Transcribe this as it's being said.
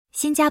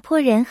新加坡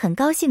人很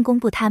高兴公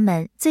布他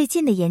们最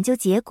近的研究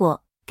结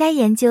果。该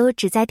研究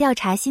旨在调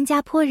查新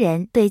加坡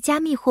人对加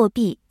密货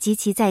币及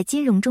其在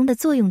金融中的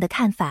作用的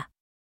看法。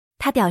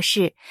他表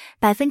示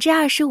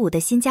 25% 的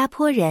新加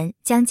坡人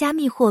将加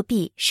密货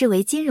币视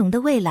为金融的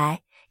未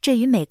来，这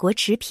与美国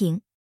持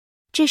平。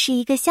这是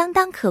一个相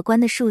当可观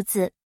的数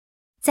字。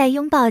在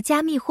拥抱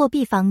加密货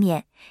币方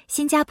面，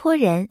新加坡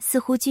人似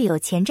乎具有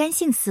前瞻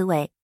性思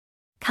维。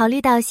考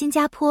虑到新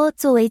加坡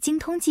作为精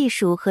通技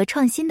术和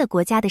创新的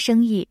国家的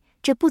声誉，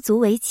这不足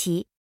为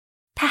奇。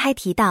他还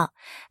提到，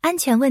安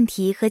全问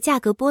题和价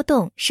格波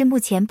动是目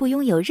前不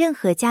拥有任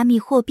何加密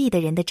货币的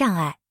人的障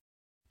碍。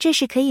这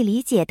是可以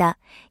理解的，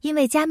因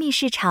为加密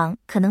市场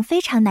可能非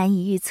常难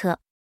以预测。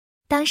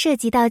当涉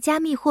及到加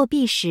密货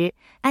币时，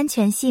安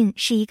全性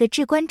是一个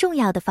至关重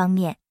要的方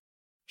面。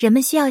人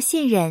们需要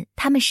信任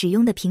他们使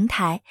用的平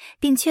台，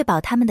并确保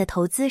他们的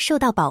投资受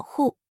到保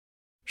护。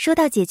说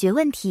到解决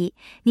问题，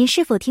您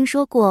是否听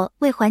说过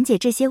为缓解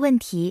这些问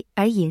题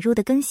而引入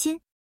的更新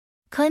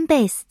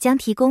？Coinbase 将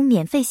提供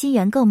免费新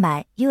元购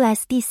买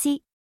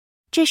USDC，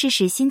 这是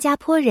使新加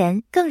坡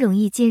人更容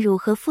易进入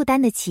和负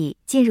担得起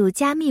进入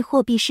加密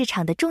货币市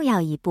场的重要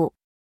一步。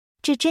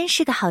这真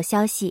是个好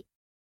消息。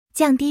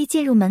降低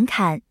进入门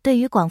槛对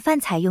于广泛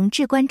采用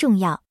至关重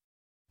要。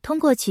通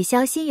过取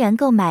消新元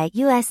购买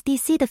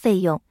USDC 的费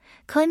用，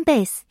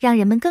 Coinbase 让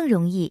人们更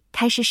容易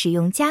开始使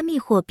用加密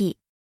货币。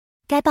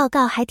该报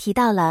告还提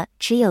到了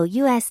持有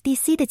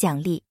USDC 的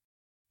奖励。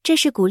这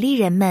是鼓励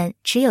人们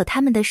持有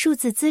他们的数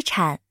字资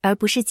产，而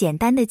不是简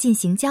单的进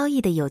行交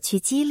易的有趣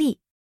激励。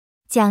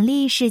奖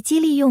励是激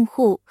励用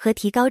户和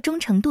提高忠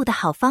诚度的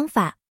好方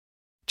法。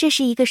这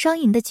是一个双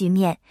赢的局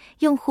面，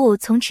用户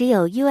从持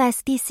有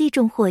USDC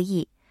中获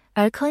益，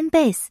而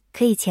Coinbase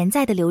可以潜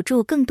在地留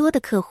住更多的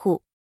客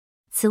户。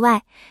此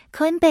外，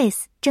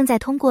 Coinbase 正在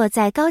通过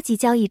在高级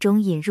交易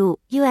中引入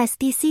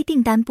USDC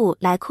订单簿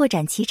来扩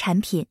展其产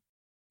品。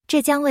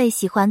这将为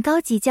喜欢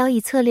高级交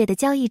易策略的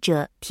交易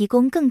者提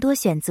供更多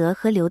选择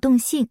和流动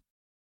性。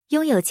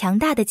拥有强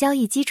大的交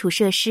易基础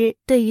设施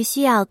对于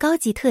需要高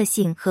级特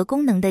性和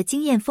功能的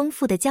经验丰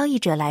富的交易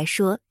者来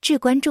说至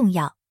关重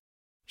要。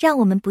让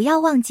我们不要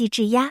忘记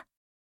质押。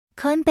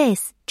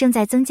Coinbase 正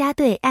在增加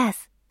对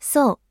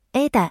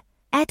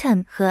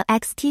Sol、ADA、Atom 和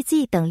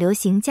XTZ 等流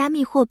行加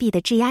密货币的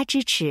质押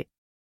支持。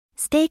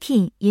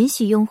Staking 允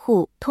许用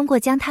户通过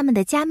将他们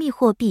的加密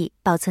货币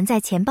保存在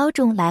钱包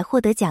中来获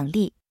得奖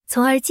励，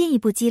从而进一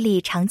步激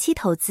励长期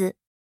投资。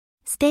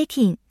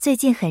Staking 最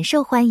近很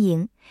受欢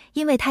迎，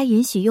因为它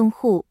允许用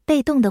户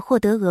被动地获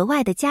得额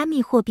外的加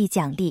密货币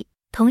奖励，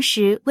同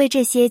时为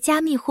这些加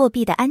密货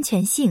币的安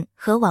全性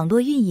和网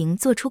络运营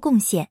做出贡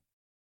献。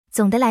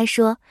总的来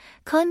说，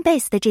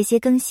 Coinbase 的这些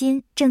更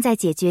新正在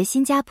解决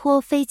新加坡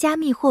非加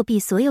密货币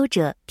所有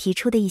者提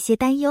出的一些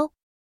担忧。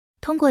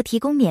通过提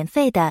供免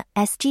费的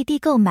SGD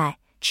购买、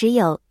持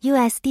有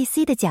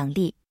USDC 的奖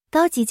励、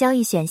高级交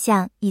易选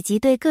项以及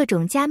对各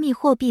种加密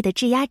货币的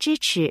质押支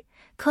持，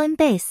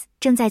 Coinbase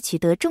正在取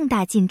得重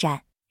大进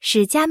展，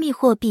使加密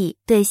货币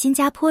对新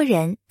加坡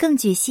人更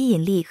具吸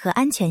引力和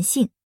安全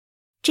性。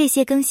这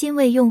些更新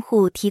为用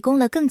户提供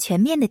了更全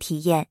面的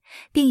体验，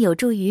并有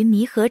助于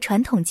弥合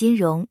传统金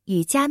融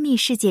与加密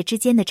世界之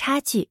间的差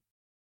距。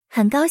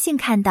很高兴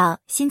看到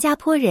新加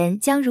坡人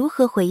将如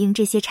何回应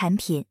这些产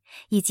品，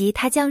以及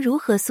它将如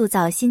何塑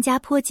造新加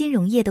坡金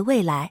融业的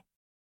未来。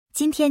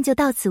今天就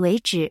到此为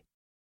止，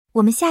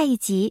我们下一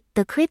集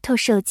The Crypto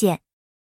Show 见。